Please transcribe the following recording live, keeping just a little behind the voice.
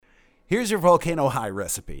Here's your Volcano High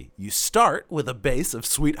recipe. You start with a base of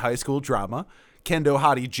sweet high school drama. Kendo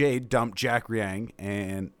hottie Jade dumped Jack Riang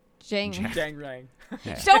and... Jang Rang.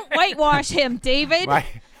 Yeah. Don't whitewash him, David. My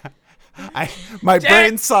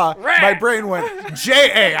brain went,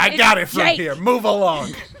 J.A., I got it from Jake. here. Move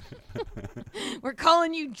along. We're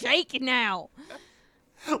calling you Jake now.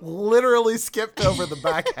 Literally skipped over the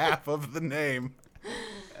back half of the name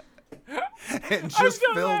and just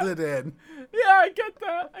filled it in. Yeah, I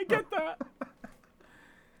get that.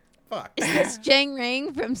 Fuck. Is this Jang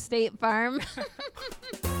Rang from State Farm?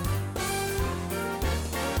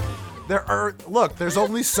 There's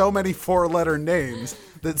only so many 4-letter names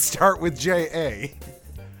that start with J.A.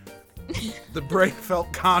 The brain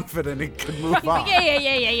felt confident it could move on.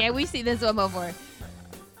 Yeah. We see this one before.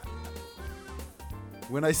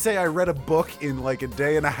 When I say I read a book in like a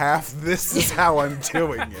day and a half, this is how I'm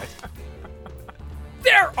doing it.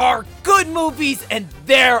 There are good movies and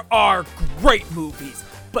there are great movies.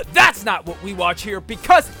 But that's not what we watch here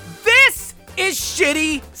because this is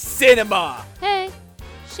shitty cinema. Hey,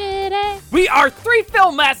 shitty. We are 3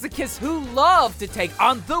 film masochists who love to take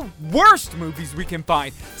on the worst movies we can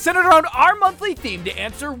find, centered around our monthly theme to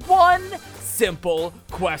answer one simple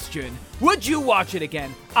question. Would you watch it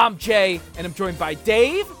again? I'm Jay, and I'm joined by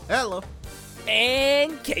Dave. Hello.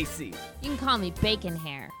 And Casey. You can call me Bacon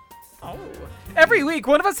Hair. Oh. Every week,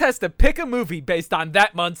 one of us has to pick a movie based on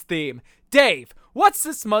that month's theme. Dave, what's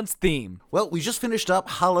this month's theme? Well, we just finished up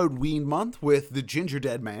Halloween month with The Ginger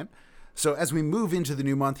Dead Man. So as we move into the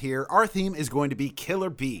new month here, our theme is going to be Killer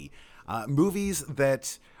Bee. Movies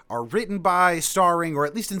that are written by, starring, or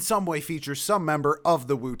at least in some way feature some member of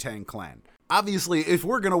the Wu-Tang Clan. Obviously, if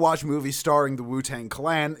we're going to watch movies starring the Wu-Tang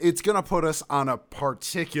Clan, it's going to put us on a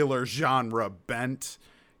particular genre bent.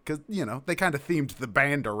 Because, they kind of themed the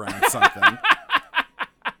band around something.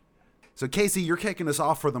 So, Casey, you're kicking us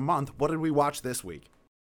off for the month. What did we watch this week?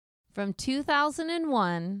 From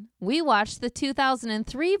 2001, we watched the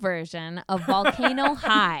 2003 version of Volcano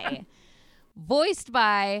High. Voiced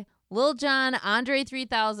by Lil Jon, Andre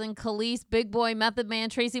 3000, Khalees, Big Boy, Method Man,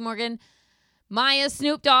 Tracy Morgan, Maya,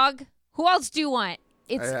 Snoop Dogg. Who else do you want?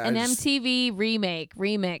 It's an MTV remix,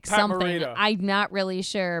 Pat something. Morita. I'm not really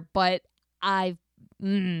sure, but I'm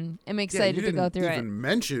excited to go through it. You didn't even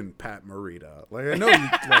mention Pat Morita. I know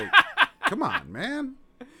you, come on, man.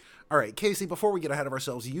 All right, Casey, before we get ahead of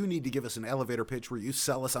ourselves, you need to give us an elevator pitch where you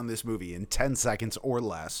sell us on this movie in 10 seconds or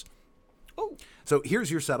less. Oh. So here's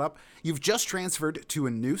your setup. You've just transferred to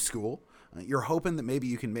a new school. You're hoping that maybe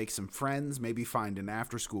you can make some friends, maybe find an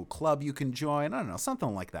after-school club you can join. I don't know,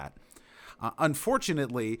 something like that.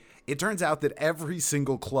 Unfortunately, it turns out that every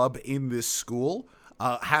single club in this school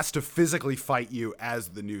has to physically fight you as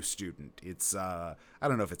the new student. It's, I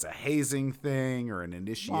don't know if it's a hazing thing or an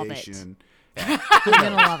initiation. Love it. You're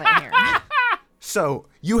going to love it here. So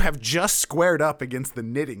you have just squared up against the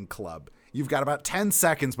knitting club. You've got about 10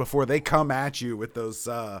 seconds before they come at you with those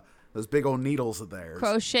big old needles of theirs.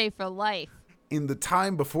 Crochet for life. In the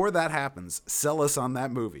time before that happens, sell us on that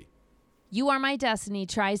movie. You Are My Destiny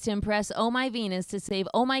tries to impress Oh My Venus to save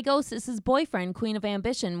Oh My Ghostess' boyfriend, Queen of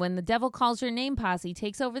Ambition, when the Devil Calls Your Name posse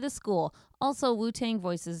takes over the school. Also, Wu-Tang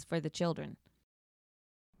voices for the children.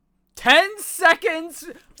 10 seconds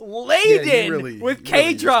laden with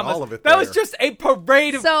K-dramas. That was just a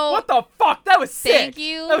parade of... what the fuck? That was sick. Thank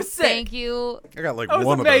you. That was sick. Thank you. I got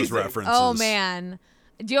one of those references. Oh, man.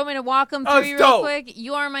 Do you want me to walk them through real quick?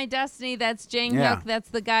 You Are My Destiny. That's Jang Hyuk. That's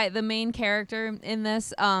the main character in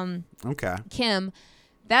this. Okay. Kim.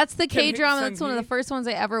 That's the K-drama. That's one of the first ones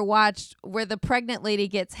I ever watched where the pregnant lady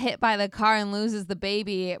gets hit by the car and loses the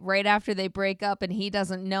baby right after they break up and he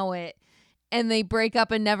doesn't know it. And they break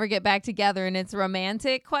up and never get back together and it's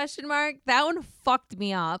romantic, ? That one fucked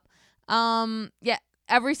me up. Yeah,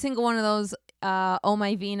 every single one of those, Oh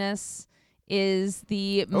My Venus is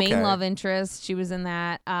the main love interest. She was in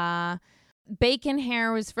that. Bacon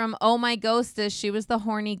Hair was from Oh My Ghostess. She was the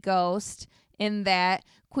horny ghost in that.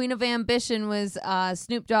 Queen of Ambition was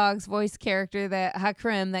Snoop Dogg's voice character, that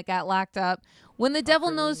Hakrim that got locked up. When the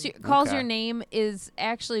Devil Calls Your Name is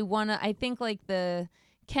actually one of, I think, like the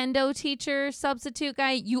kendo teacher substitute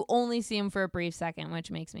guy. You only see him for a brief second,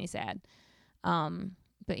 which makes me sad.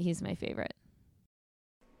 But he's my favorite.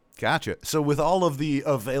 Gotcha. So with all of the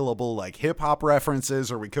available hip-hop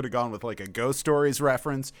references, or we could have gone with a Ghost Stories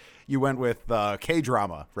reference, you went with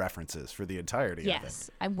K-drama references for the entirety of it.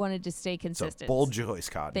 Yes, I wanted to stay consistent. So bold choice,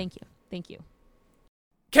 Cotton. Thank you.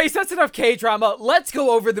 Okay, so that's enough K-drama. Let's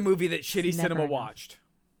go over the movie that Shitty Cinema watched.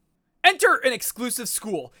 Enter an exclusive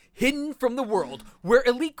school, hidden from the world, where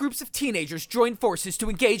elite groups of teenagers join forces to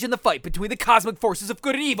engage in the fight between the cosmic forces of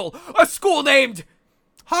good and evil. A school named...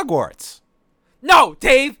 Hogwarts. No,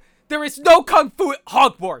 Dave! There is no Kung Fu at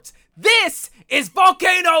Hogwarts! This is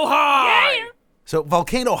Volcano High! Yeah. So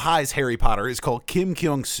Volcano High's Harry Potter is called Kim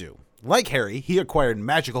Kyung-soo. Like Harry, he acquired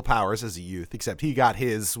magical powers as a youth, except he got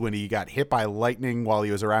his when he got hit by lightning while he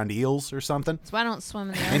was around eels or something. So I don't swim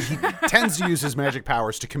in the And ocean. he tends to use his magic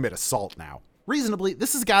powers to commit assault now. Reasonably,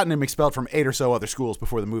 this has gotten him expelled from 8 or so other schools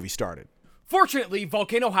before the movie started. Fortunately,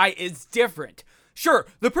 Volcano High is different. Sure,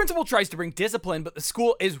 the principal tries to bring discipline, but the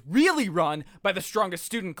school is really run by the strongest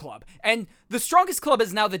student club. And the strongest club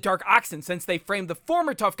is now the Dark Oxen, since they framed the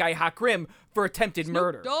former tough guy Hakrim for attempted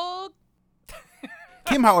murder. Dog.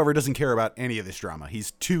 Kim, however, doesn't care about any of this drama.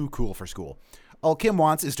 He's too cool for school. All Kim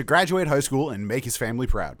wants is to graduate high school and make his family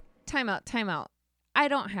proud. Time out. I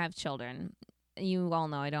don't have children. You all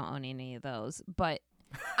know I don't own any of those. But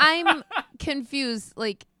I'm confused.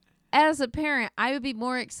 Like, as a parent, I would be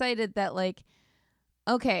more excited that, like,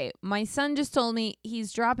 okay, my son just told me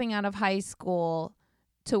he's dropping out of high school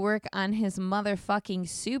to work on his motherfucking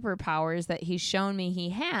superpowers that he's shown me he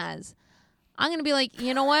has. I'm going to be like,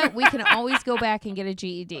 you know what? We can always go back and get a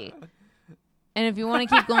GED. And if you want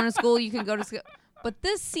to keep going to school, you can go to school. But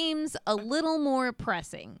this seems a little more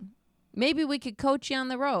pressing. Maybe we could coach you on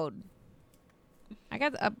the road. I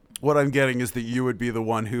got a... What I'm getting is that you would be the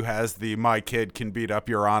one who has the "my kid can beat up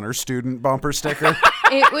your honor student" bumper sticker.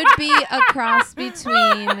 It would be a cross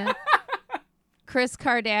between Kris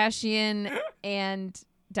Kardashian and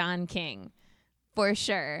Don King. For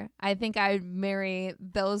sure. I think I would marry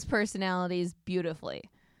those personalities beautifully.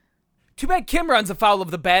 Too bad Kim runs afoul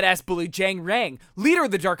of the badass bully Jang Rang, leader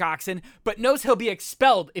of the Dark Oxen, but knows he'll be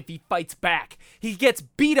expelled if he fights back. He gets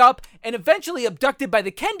beat up and eventually abducted by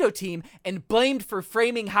the Kendo team and blamed for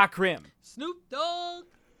framing Hakrim. Snoop Dogg.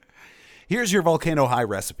 Here's your Volcano High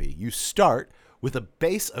recipe. You start with a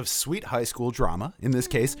base of sweet high school drama. In this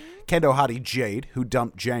case, Kendo hottie Jade, who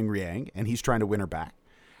dumped Jang Riang, and he's trying to win her back.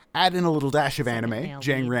 Add in a little dash of anime.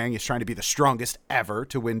 Jang Riang is trying to be the strongest ever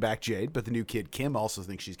to win back Jade, but the new kid Kim also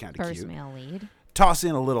thinks she's kind of cute. First male lead. Toss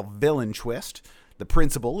in a little villain twist. The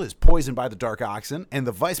principal is poisoned by the Dark Oxen, and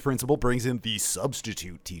the vice principal brings in the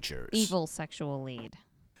substitute teachers. Evil sexual lead.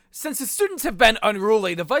 Since the students have been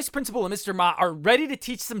unruly, the vice principal and Mr. Ma are ready to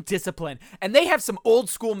teach some discipline, and they have some old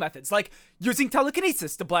school methods, like using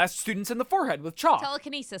telekinesis to blast students in the forehead with chalk.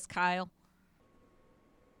 Telekinesis, Kyle.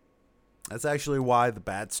 That's actually why the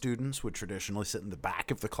bad students would traditionally sit in the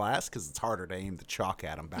back of the class, because it's harder to aim the chalk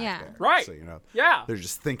at them back there. Right. So, Yeah. They're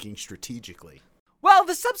just thinking strategically. Well,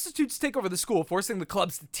 the substitutes take over the school, forcing the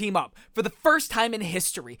clubs to team up for the first time in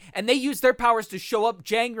history, and they use their powers to show up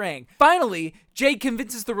Jang Rang. Finally, Jade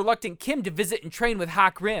convinces the reluctant Kim to visit and train with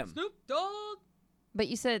Hakrim. Snoop Dogg. But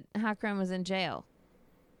you said Hakrim was in jail.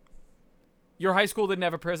 Your high school didn't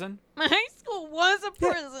have a prison? My high school was a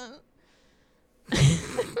prison.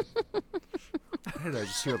 Why did I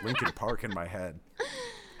just hear Linkin Park in my head?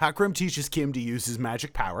 Hakrim teaches Kim to use his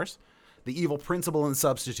magic powers. The evil principal and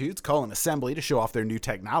substitutes call an assembly to show off their new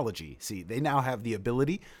technology. See, they now have the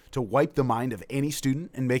ability to wipe the mind of any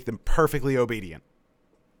student and make them perfectly obedient.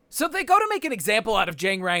 So they go to make an example out of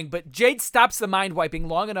Jang Rang, but Jade stops the mind wiping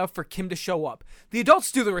long enough for Kim to show up. The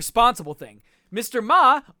adults do the responsible thing. Mr.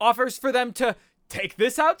 Ma offers for them to take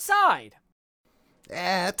this outside.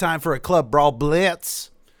 Time for a club brawl blitz.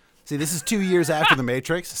 See, this is 2 years after The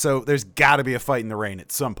Matrix, so there's got to be a fight in the rain at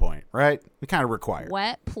some point, right? We kind of require.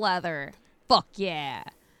 Wet pleather. Fuck yeah.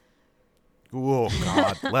 Oh,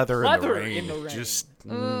 God. Leather In the rain. Just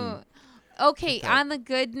Okay, on the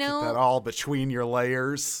good that note, all between your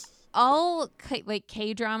layers. all like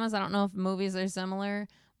K-dramas, I don't know if movies are similar,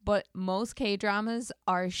 but most K-dramas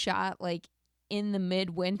are shot like in the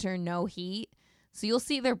midwinter, no heat. So you'll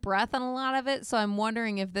see their breath on a lot of it. So I'm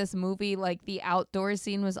wondering if this movie, like the outdoor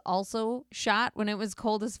scene, was also shot when it was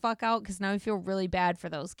cold as fuck out, because now I feel really bad for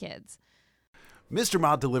those kids. Mr.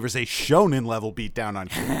 Ma delivers a shonen-level beatdown on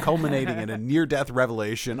Kim, culminating in a near-death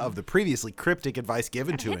revelation of the previously cryptic advice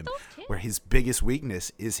given to him, where his biggest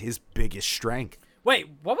weakness is his biggest strength. Wait,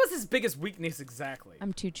 what was his biggest weakness exactly?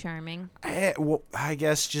 I'm too charming. I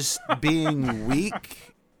guess just being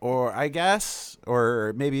weak, or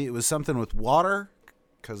maybe it was something with water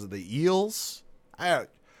because of the eels.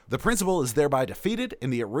 The principal is thereby defeated,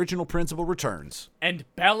 and the original principal returns. And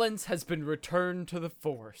balance has been returned to the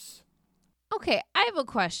Force. Okay, I have a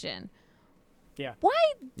question. Yeah. Why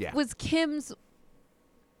Yeah. was Kim's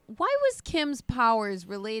powers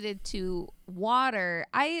related to water?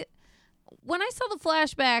 When I saw the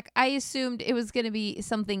flashback, I assumed it was going to be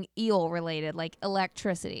something eel related, like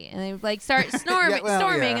electricity, and they would like start storming,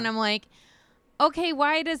 Yeah. and I'm like, okay,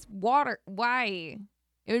 why?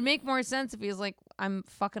 It would make more sense if he was like, I'm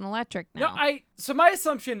fucking electric now. No, so my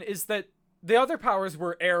assumption is that the other powers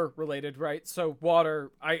were air related, right? So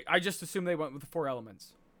water, I just assume they went with the 4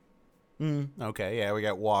 elements. Okay, yeah, we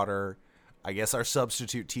got water. I guess our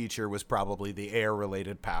substitute teacher was probably the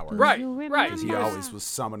air-related power. Right. Because he always was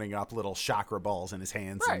summoning up little chakra balls in his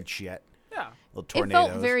hands and shit. Yeah. Little tornadoes. It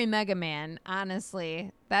felt very Mega Man,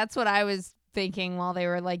 honestly. That's what I was thinking while they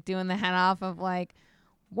were like doing the head off of like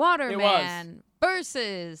Waterman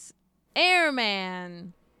versus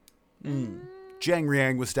Airman. Zhang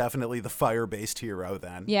Riang was definitely the fire-based hero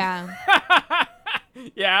then. Yeah.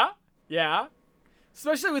 Yeah.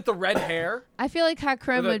 Especially with the red hair. I feel like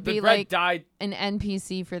Hakrim would be red like dyed... an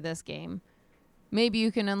NPC for this game. Maybe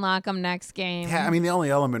you can unlock him next game. Yeah, I mean, the only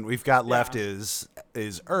element we've got left is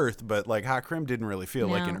Earth, but like Hakrim didn't really feel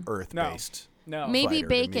like an Earth-based. No. Maybe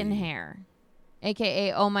Bacon Hair,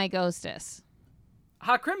 a.k.a. Oh My Ghostess.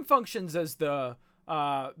 Hakrim functions as the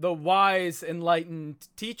wise, enlightened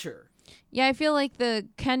teacher. Yeah, I feel like the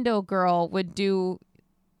Kendo girl would do,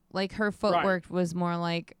 like her footwork was more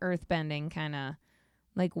like earthbending, kind of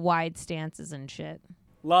like wide stances and shit.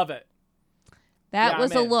 Love it. That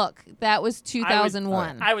was a look. That was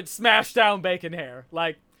 2001. I would smash down Bacon Hair.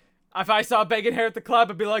 Like, if I saw Bacon Hair at the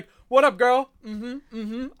club, I'd be like, "What up, girl? I'm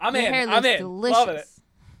in. I'm in. Delicious. Loving it."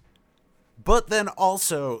 But then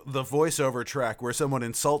also the voiceover track where someone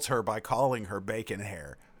insults her by calling her Bacon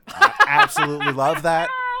Hair. I absolutely love that.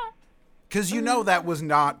 Because you know that was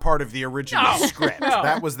not part of the original script. No.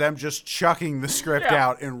 That was them just chucking the script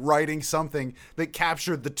out and writing something that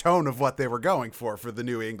captured the tone of what they were going for the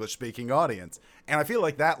new English-speaking audience. And I feel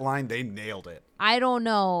like that line, they nailed it. I don't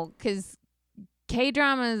know, because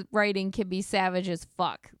K-drama writing can be savage as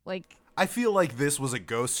fuck. Like, I feel like this was a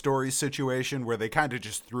Ghost Stories situation where they kind of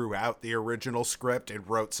just threw out the original script and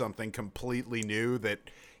wrote something completely new that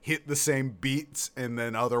hit the same beats and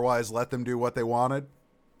then otherwise let them do what they wanted.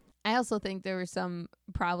 I also think there were some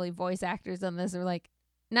probably voice actors on this who were like,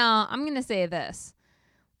 no, I'm going to say this.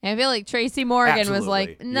 And I feel like Tracy Morgan was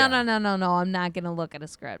like, no, I'm not going to look at a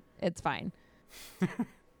script. It's fine.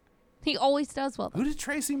 He always does well. Who did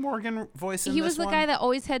Tracy Morgan voice in this one? He was the guy that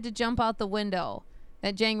always had to jump out the window.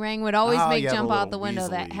 That Zhang Rang would always make jump out the window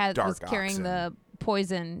that was carrying the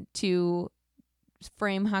poison to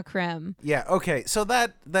frame Hakrim. Yeah, okay. So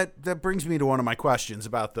that brings me to one of my questions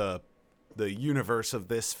about the universe of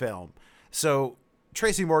this film. So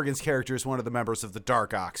Tracy Morgan's character is one of the members of the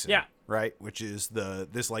Dark Oxen. Yeah. Right? Which is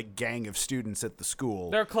this like gang of students at the school.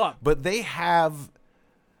 Their club. But they have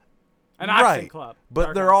an oxen club. But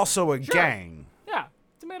Dark they're oxen. also a gang. Yeah.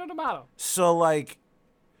 Tomato. So like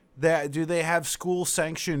do they have school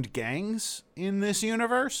sanctioned gangs in this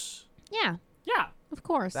universe? Yeah. Yeah. Of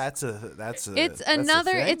course. It's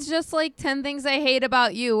just like 10 Things I Hate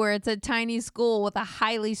About You, where it's a tiny school with a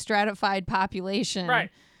highly stratified population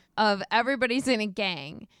of everybody's in a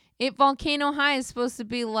gang. Volcano High is supposed to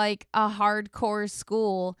be like a hardcore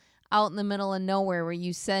school out in the middle of nowhere where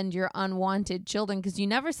you send your unwanted children because you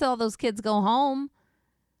never saw those kids go home.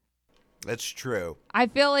 That's true. I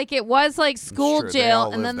feel like it was like school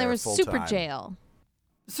jail, and then there was super jail.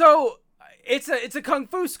 So it's a kung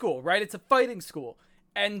fu school, right? It's a fighting school.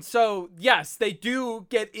 And so, yes, they do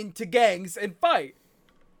get into gangs and fight.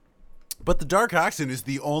 But the Dark Oxen is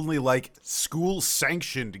the only, like,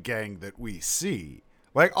 school-sanctioned gang that we see.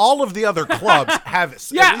 Like, all of the other clubs have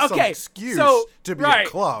some excuse to be a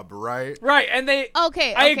club, right? Right, and they...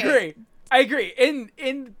 Okay. I agree.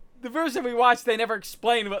 In the version we watched, they never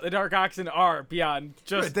explain what the Dark Oxen are beyond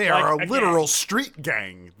just they are a literal street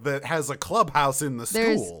gang that has a clubhouse in the school.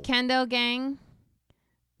 There's Kendo gang.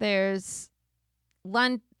 There's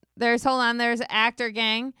Actor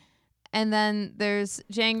gang. And then there's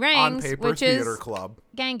Zhang Rang's, On paper, which theater is club.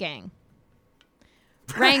 Gang.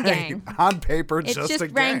 Rang gang. On paper, it's just a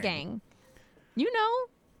gang. Rang gang. You know?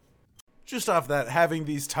 Just off that, having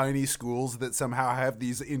these tiny schools that somehow have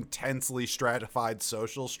these intensely stratified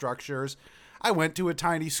social structures. I went to a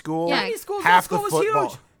tiny school. Yeah. Tiny schools, half that school the football.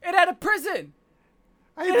 was huge. It had a prison.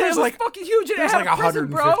 There's like fucking huge. There's like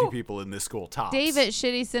 150 prison, people in this school tops. Dave at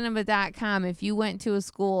shittycinema.com, if you went to a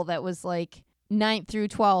school that was like 9th through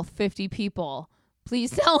 12th, 50 people,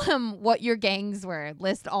 please tell him what your gangs were.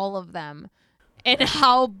 List all of them. And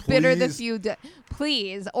how bitter the feud.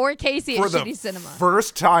 Please. Or Casey at Shitty Cinema.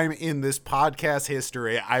 First time in this podcast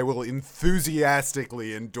history, I will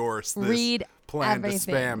enthusiastically endorse this plan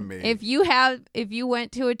everything. To spam me. If you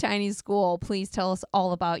went to a tiny school, please tell us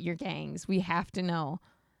all about your gangs. We have to know.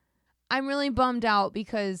 I'm really bummed out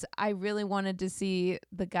because I really wanted to see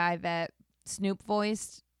the guy that Snoop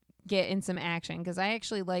voiced get in some action because I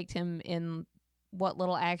actually liked him in what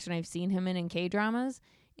little action I've seen him in K-dramas,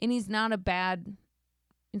 and he's not a bad.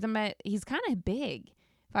 He's kind of big,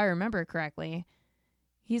 if I remember correctly.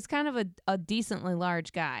 He's kind of a decently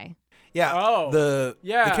large guy. Yeah. The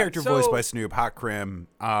character voiced by Snoop, Hot Krim,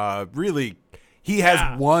 really, he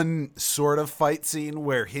has one sort of fight scene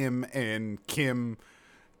where him and Kim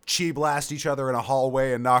chi blast each other in a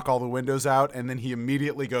hallway and knock all the windows out, and then he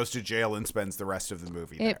immediately goes to jail and spends the rest of the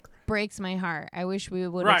movie there. It breaks my heart. I wish we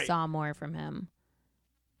would have saw more from him.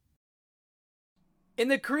 In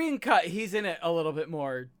the Korean cut, he's in it a little bit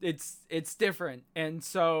more. It's different, and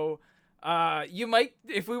so you might,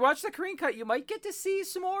 if we watch the Korean cut, you might get to see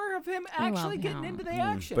some more of him actually getting into the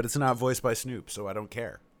action. But it's not voiced by Snoop, so I don't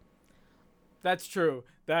care. That's true.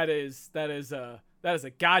 That is a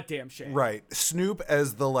goddamn shame. Right. Snoop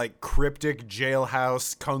as the like cryptic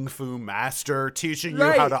jailhouse kung fu master, teaching you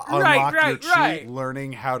how to unlock your chi,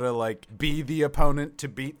 learning how to like be the opponent to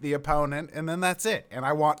beat the opponent, and then that's it. And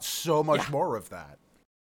I want so much more of that.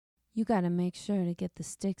 You got to make sure to get the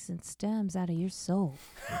sticks and stems out of your soul.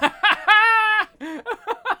 Oh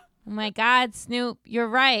my God, Snoop, you're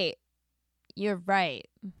right. You're right.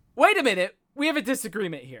 Wait a minute. We have a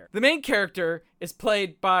disagreement here. The main character is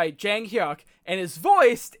played by Jang Hyuk and is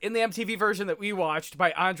voiced in the MTV version that we watched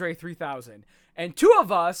by Andre 3000. And two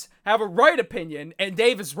of us have a right opinion and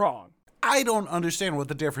Dave is wrong. I don't understand what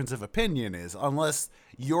the difference of opinion is, unless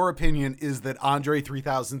your opinion is that Andre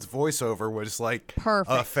 3000's voiceover was like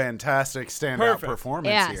a fantastic standout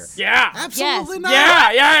performance here. Yeah. Absolutely not.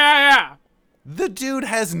 Yeah. The dude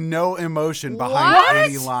has no emotion behind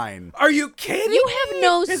any line. Are you kidding? You have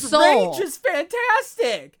no His soul. range is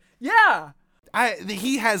fantastic. Yeah.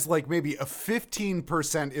 He has like maybe a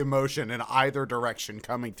 15% emotion in either direction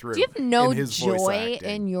coming through. Do you have no in his joy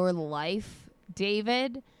in your life,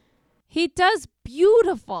 David? He does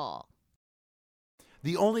beautiful.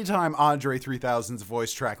 The only time Andre 3000's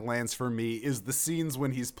voice track lands for me is the scenes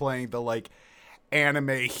when he's playing the like anime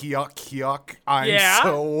hyuk, I'm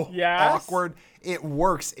so awkward. It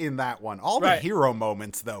works in that one. All the hero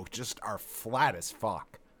moments, though, just are flat as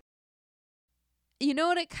fuck. You know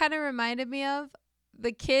what it kind of reminded me of?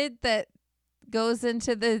 The kid that goes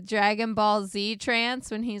into the Dragon Ball Z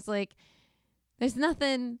trance when he's like, there's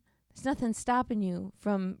nothing stopping you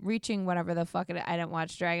from reaching whatever the fuck I didn't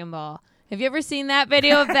watch Dragon Ball. Have you ever seen that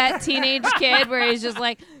video of that teenage kid where he's just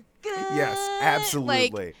like, yes,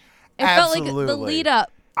 absolutely. Like, it felt like the lead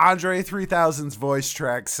up. Andre 3000's voice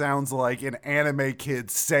track sounds like an anime kid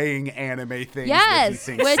saying anime things that he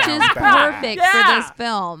thinks which sound is bad. perfect for this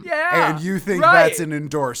film. Yeah. And you think that's an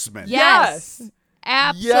endorsement. Yes.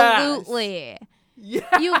 Absolutely.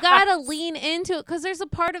 Yeah. You gotta lean into it because there's a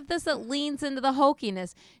part of this that leans into the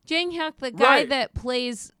hokiness. Jang Hyuk, the guy that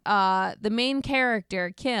plays the main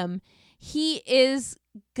character, Kim, he is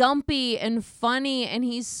gumpy and funny, and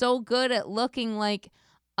he's so good at looking like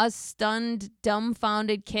a stunned,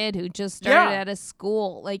 dumbfounded kid who just started at a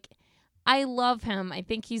school. Like, I love him. I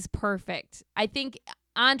think he's perfect. I think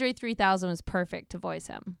Andre 3000 was perfect to voice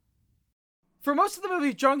him. For most of the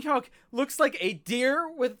movie, Jung Hyuk looks like a deer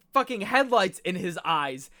with fucking headlights in his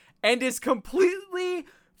eyes and is completely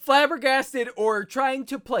flabbergasted or trying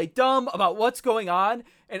to play dumb about what's going on.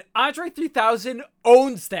 And Andre 3000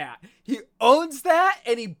 owns that. He owns that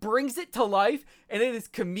and he brings it to life, and it is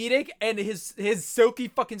comedic, and his silky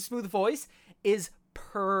fucking smooth voice is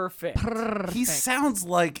perfect. He sounds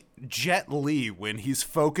like Jet Li when he's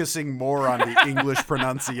focusing more on the English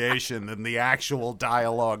pronunciation than the actual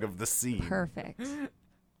dialogue of the scene. Perfect.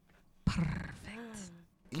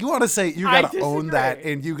 You want to say you got to own that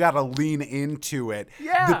and you got to lean into it.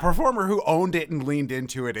 Yeah. The performer who owned it and leaned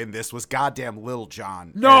into it in this was goddamn Lil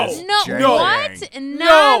Jon. No. What?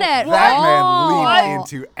 Not at all. That man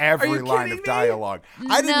leaned into every line of dialogue.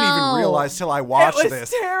 I didn't even realize till I watched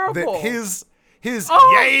this that his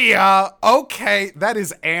okay, that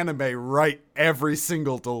is anime right every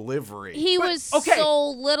single delivery. He was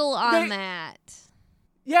so little on that.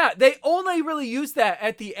 Yeah, they only really used that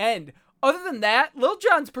at the end. Other than that, Lil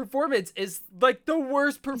Jon's performance is like the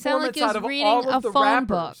worst performance out of all of the rappers. phone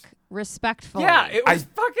book, respectfully. Yeah, it was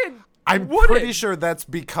fucking I'm wooden. pretty sure that's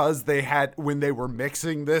because they had, when they were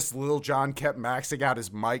mixing this, Lil Jon kept maxing out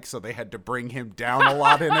his mic, so they had to bring him down a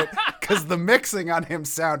lot in it, because the mixing on him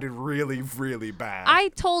sounded really, really bad. I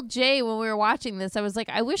told Jay when we were watching this, I was like,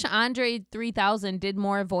 I wish Andre 3000 did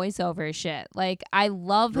more voiceover shit. Like, I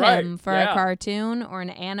love him for a cartoon or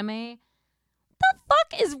an anime. What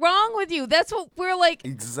the fuck is wrong with you? That's what we're like.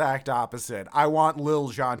 Exact opposite. I want Lil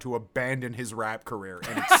Jon to abandon his rap career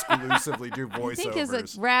and exclusively do voiceovers. I think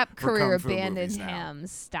his rap career abandoned him.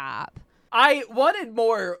 Stop. I wanted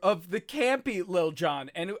more of the campy Lil Jon,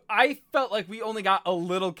 and I felt like we only got a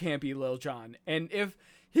little campy Lil Jon. And if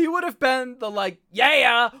he would have been the like,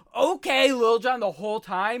 yeah, okay, Lil Jon the whole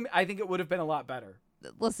time, I think it would have been a lot better.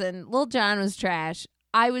 Listen, Lil Jon was trash.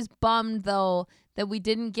 I was bummed, though, that we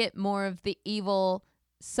didn't get more of the evil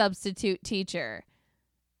substitute teacher,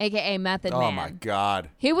 a.k.a. Method Man. Oh, my God.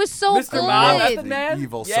 He was so Mr. good. Method Man?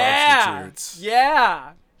 Evil Yeah. substitutes.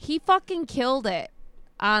 Yeah. He fucking killed it,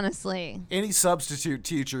 honestly. Any substitute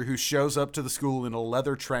teacher who shows up to the school in a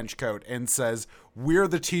leather trench coat and says, "We're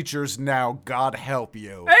the teachers now, God help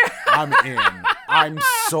you," I'm in. I'm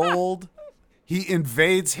sold. He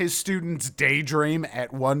invades his student's daydream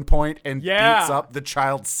at one point and beats up the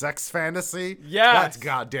child's sex fantasy. Yes. That's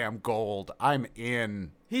goddamn gold. I'm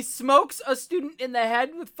in. He smokes a student in the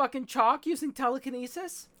head with fucking chalk using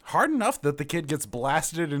telekinesis. Hard enough that the kid gets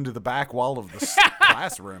blasted into the back wall of the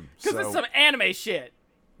classroom. Because it's some anime shit.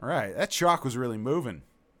 Right, that chalk was really moving.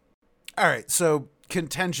 All right, so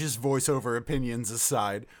contentious voiceover opinions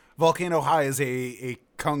aside, Volcano High is a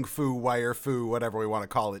kung fu, wire fu, whatever we want to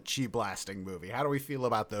call it, chi blasting movie. How do we feel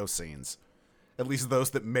about those scenes? At least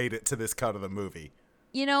those that made it to this cut of the movie.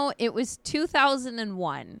 You know, it was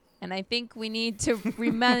 2001, and I think we need to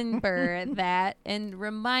remember that and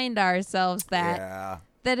remind ourselves that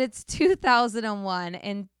it's 2001,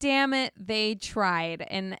 and damn it, they tried.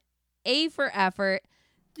 And A for effort.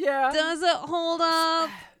 Yeah. Does it hold up?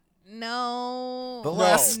 No.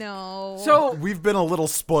 No. So we've been a little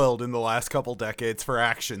spoiled in the last couple decades for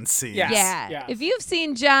action scenes. Yes. Yeah. Yes. If you've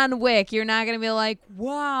seen John Wick, you're not going to be like,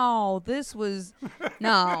 wow, this was...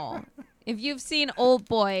 No. If you've seen Old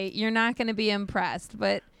Boy, you're not going to be impressed.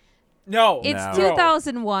 But it's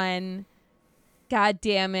 2001. God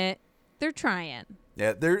damn it. They're trying.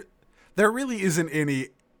 Yeah, there really isn't any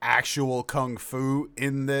actual kung fu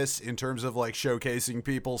in this in terms of like showcasing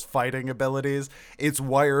people's fighting abilities. It's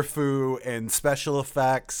wire fu and special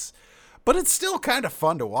effects, but it's still kind of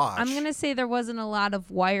fun to watch. I'm going to say there wasn't a lot of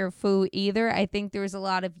wire fu either. I think there was a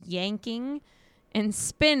lot of yanking and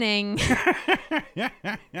spinning.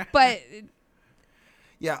 But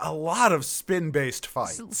yeah, a lot of spin-based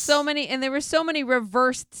fights. So many, and there were so many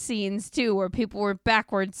reversed scenes too, where people were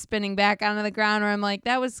backwards spinning back onto the ground. Where I'm like,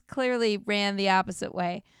 that was clearly ran the opposite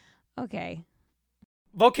way. Okay.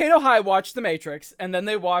 Volcano High watched The Matrix, and then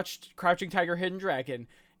they watched Crouching Tiger, Hidden Dragon,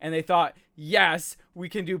 and they thought, yes, we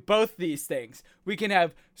can do both these things. We can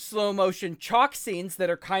have slow motion chalk scenes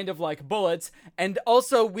that are kind of like bullets, and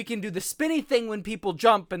also we can do the spinny thing when people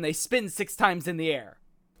jump and they spin 6 times in the air.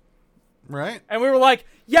 Right? And we were like,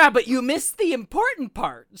 yeah, but you missed the important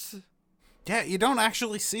parts. Yeah, you don't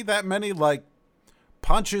actually see that many, like,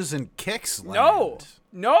 punches and kicks land.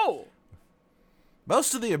 No.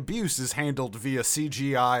 Most of the abuse is handled via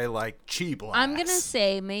CGI, like, chi blasts. I'm going to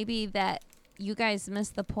say maybe that you guys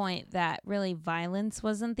missed the point that really violence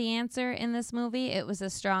wasn't the answer in this movie. It was a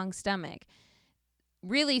strong stomach.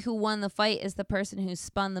 Really, who won the fight is the person who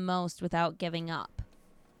spun the most without giving up.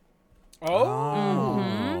 Oh.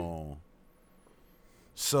 Mm-hmm.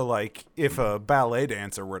 So, like, if a ballet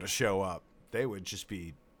dancer were to show up, they would just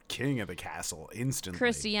be king of the castle instantly.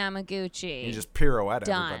 Christy Yamaguchi. You just pirouette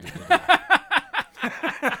Done. everybody to death.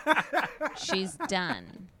 She's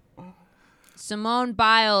done. Simone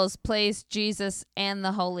Biles plays Jesus and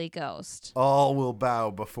the Holy Ghost. All will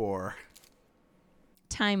bow before.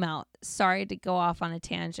 Timeout. Sorry to go off on a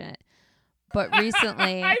tangent, but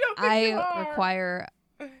recently I require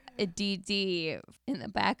a DD. In the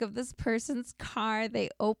back of this person's car, they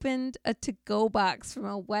opened a to-go box from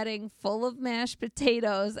a wedding full of mashed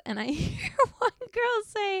potatoes, and I hear one girl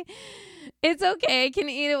say, "It's okay, I can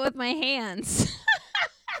eat it with my hands."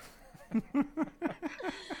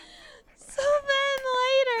 So then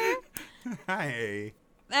later, Hey.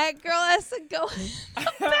 that girl has to go in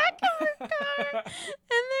the back of her car, and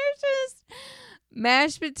there's just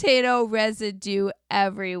mashed potato residue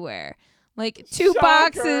everywhere. Like 2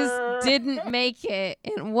 boxes didn't make it,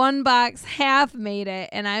 and 1 box half made it.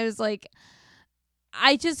 And I was like,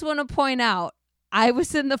 I just want to point out, I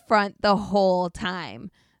was in the front the whole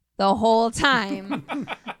time. The whole time.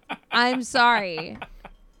 I'm sorry.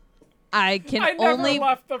 I can only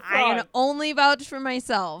vouch for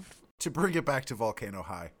myself. To bring it back to Volcano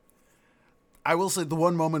High, I will say the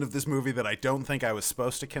one moment of this movie that I don't think I was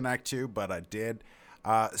supposed to connect to, but I did.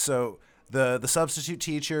 So the substitute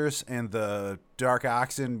teachers and the Dark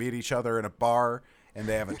Oxen meet each other in a bar, and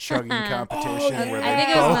they have a chugging competition where I think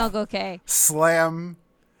they it was both Milk Okay. slam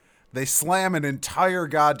an entire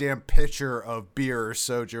goddamn pitcher of beer or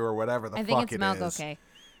soju or whatever the I fuck think it's it Milk is. Okay.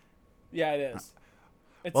 Yeah, it is.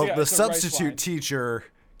 The substitute teacher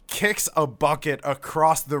kicks a bucket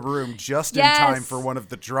across the room just in time for one of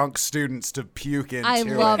the drunk students to puke into I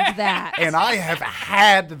loved that. And I have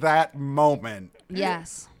had that moment.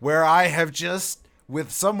 Yes. Where I have just,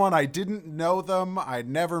 with someone I didn't know them, I'd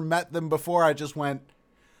never met them before, I just went,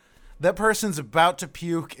 that person's about to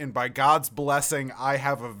puke, and by God's blessing, I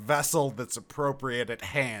have a vessel that's appropriate at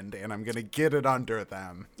hand, and I'm going to get it under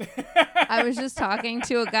them. I was just talking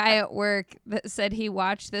to a guy at work that said he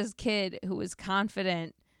watched this kid who was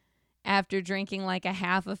confident after drinking like a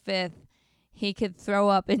half a fifth, he could throw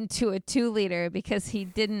up into a 2-liter because he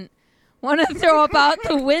didn't want to throw up out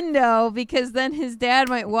the window because then his dad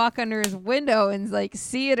might walk under his window and like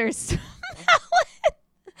see it or smell it.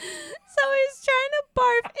 So he's trying to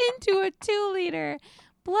barf into a 2-liter.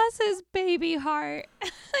 Bless his baby heart. I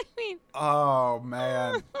mean. Oh,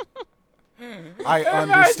 man. I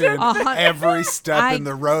understand every step in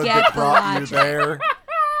the road that brought you there.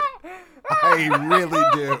 I really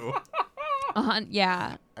do.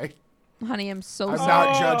 Yeah. Honey, I'm sorry. I'm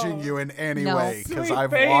not judging you in any way because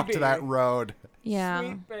I've walked that road. Yeah.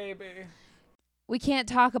 Sweet baby. We can't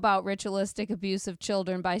talk about ritualistic abuse of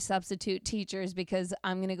children by substitute teachers because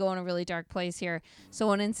I'm going to go in a really dark place here.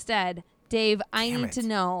 So instead, Dave, I need to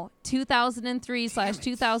know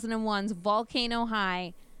 2003/2001's Volcano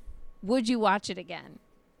High. Would you watch it again?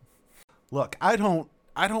 Look, I don't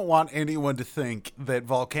want anyone to think that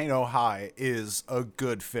Volcano High is a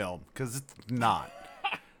good film because it's not.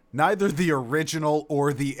 Neither the original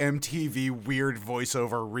or the MTV weird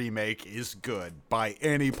voiceover remake is good by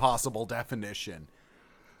any possible definition.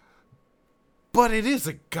 But it is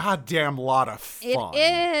a goddamn lot of fun.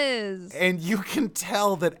 It is. And you can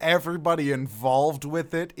tell that everybody involved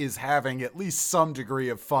with it is having at least some degree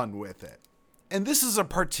of fun with it. And this is a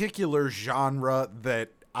particular genre that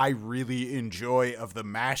I really enjoy, of the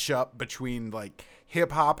mashup between like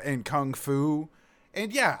hip hop and kung fu.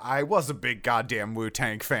 And yeah, I was a big goddamn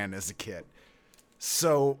Wu-Tang fan as a kid.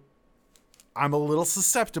 So I'm a little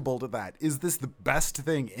susceptible to that. Is this the best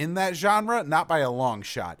thing in that genre? Not by a long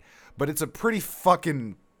shot. But it's a pretty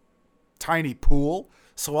fucking tiny pool,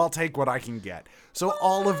 so I'll take what I can get. So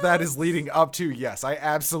all of that is leading up to, yes, I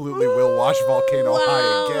absolutely will watch Volcano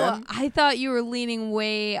High again. I thought you were leaning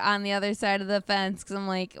way on the other side of the fence because I'm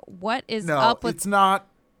like, what is up with...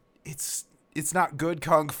 It's not good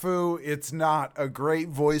kung fu. It's not a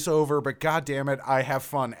great voiceover, but goddamn it, I have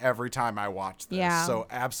fun every time I watch this. Yeah. So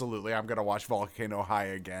absolutely, I'm going to watch Volcano High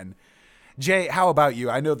again. Jay, how about you?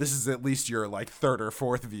 I know this is at least your like third or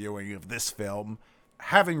fourth viewing of this film.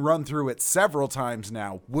 Having run through it several times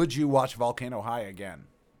now, would you watch Volcano High again?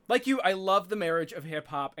 Like you, I love the marriage of hip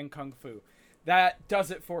hop and kung fu. That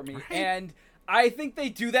does it for me. Right. And I think they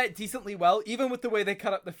do that decently well, even with the way they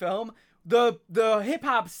cut up the film. The hip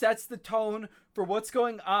hop sets the tone for what's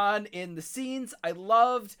going on in the scenes. I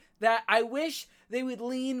loved that. I wish they would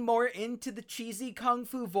lean more into the cheesy kung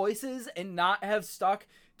fu voices and not have stuck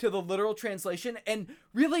to the literal translation. And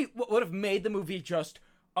really what would have made the movie just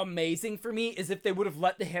amazing for me is if they would have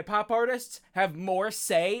let the hip hop artists have more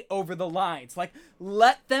say over the lines. Like,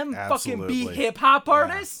 let them fucking be hip hop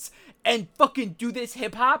artists and fucking do this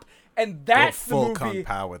hip hop. And that's the movie. Kung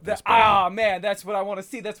Pao with this. Man, that's what I want to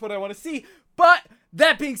see. That's what I want to see. But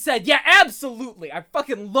that being said, yeah, absolutely. I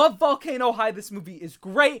fucking love Volcano High. This movie is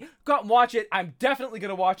great. Go out and watch it. I'm definitely going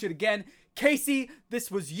to watch it again. Casey, this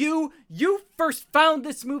was you. You first found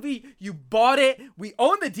this movie. You bought it. We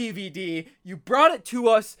own the DVD. You brought it to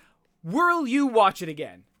us. Will you watch it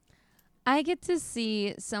again? I get to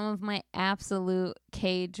see some of my absolute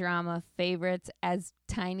K-drama favorites as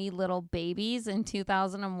tiny little babies in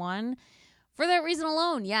 2001. For that reason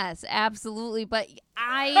alone, yes, absolutely. But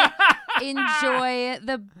I enjoy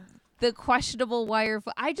the questionable wire.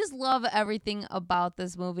 I just love everything about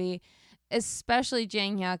this movie, especially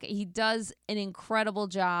Jang Hyuk. He does an incredible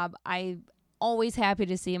job. I'm always happy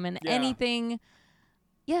to see him in anything.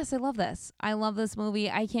 Yes, I love this. I love this movie.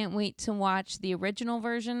 I can't wait to watch the original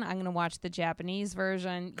version. I'm going to watch the Japanese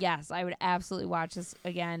version. Yes, I would absolutely watch this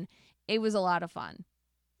again. It was a lot of fun.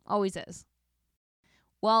 Always is.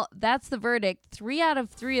 Well, that's the verdict. 3 out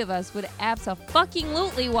of 3 of us would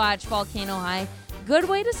abso-fucking-lutely watch Volcano High. Good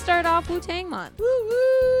way to start off Wu-Tang Month.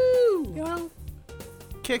 Woo-woo! You know,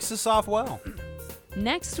 kicks us off well.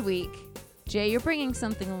 Next week, Jay, you're bringing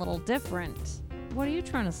something a little different. What are you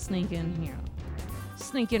trying to sneak in here?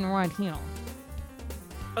 Sneak in right here.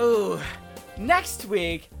 Oh, next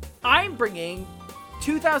week, I'm bringing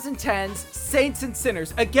 2010's Saints and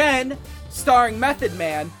Sinners. Again, starring Method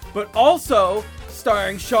Man, but also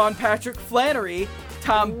starring Sean Patrick Flannery,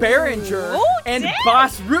 Tom Berenger, and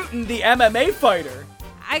Bas Rutten, the MMA fighter.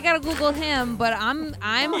 I gotta Google him, but I'm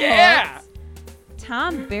yeah. hooked.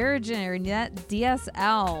 Tom Berger, that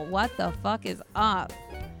DSL. What the fuck is up?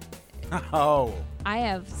 Oh. I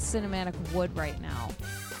have cinematic wood right now.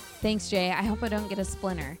 Thanks, Jay. I hope I don't get a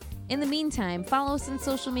splinter. In the meantime, follow us on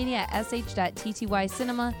social media at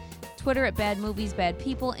sh.ttycinema, Twitter at Bad Movies, Bad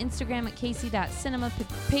People, Instagram at casey.cinema,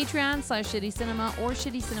 Patreon/shittycinema, or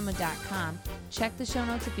shittycinema.com. Check the show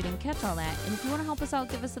notes if you didn't catch all that. And if you want to help us out,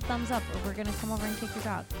 give us a thumbs up, or we're going to come over and kick your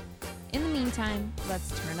dog. In the meantime,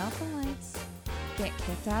 let's turn off the lights, get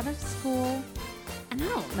kicked out of school, and I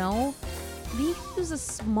don't know, maybe use a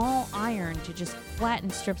small iron to just flatten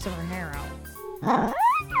strips of her hair out.